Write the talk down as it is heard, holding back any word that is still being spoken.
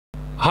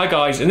Hi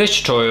guys, in this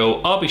tutorial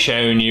I'll be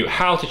showing you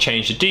how to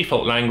change the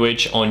default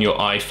language on your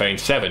iPhone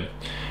 7.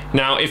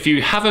 Now if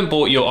you haven't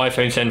bought your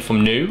iPhone 7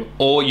 from new,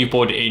 or you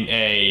bought it in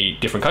a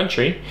different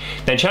country,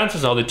 then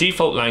chances are the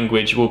default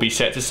language will be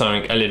set to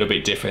something a little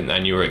bit different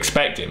than you were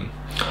expecting.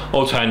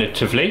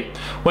 Alternatively,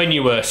 when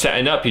you were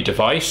setting up your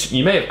device,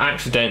 you may have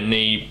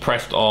accidentally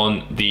pressed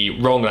on the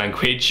wrong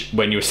language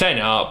when you were setting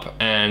it up,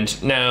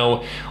 and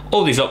now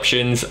all these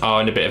options are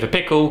in a bit of a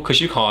pickle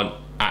because you can't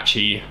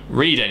actually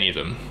read any of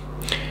them.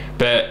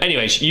 But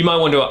anyways, you might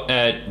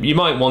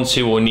want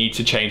to or need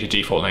to change the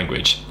default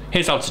language.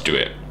 Here's how to do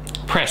it.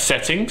 Press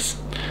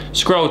Settings,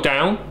 scroll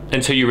down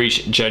until you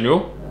reach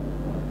General.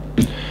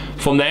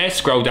 From there,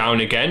 scroll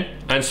down again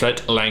and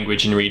select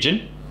Language and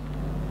Region.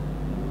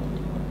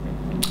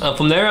 And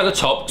from there at the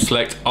top,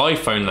 select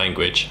iPhone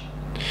language.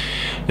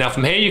 Now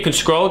from here you can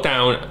scroll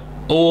down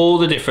all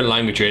the different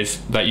languages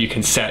that you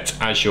can set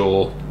as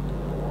your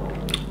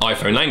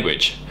iPhone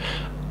language.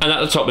 And at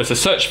the top there's a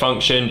search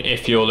function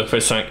if you're looking for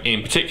something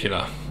in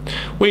particular.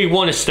 We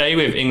want to stay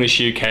with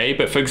English UK,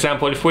 but for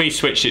example if we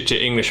switch it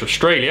to English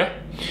Australia,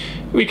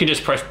 we can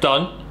just press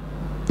done,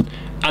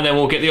 and then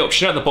we'll get the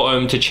option at the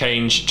bottom to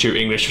change to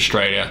English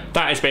Australia.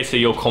 That is basically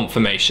your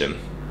confirmation.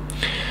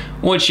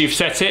 Once you've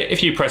set it,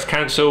 if you press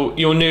cancel,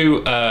 your new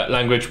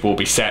language will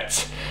be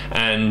set,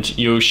 and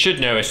you should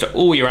notice that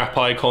all your app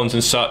icons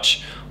and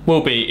such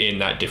will be in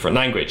that different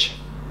language.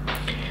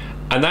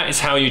 And that is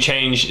how you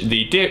change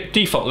the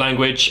default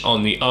language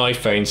on the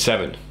iPhone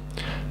 7.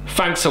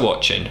 Thanks for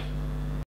watching.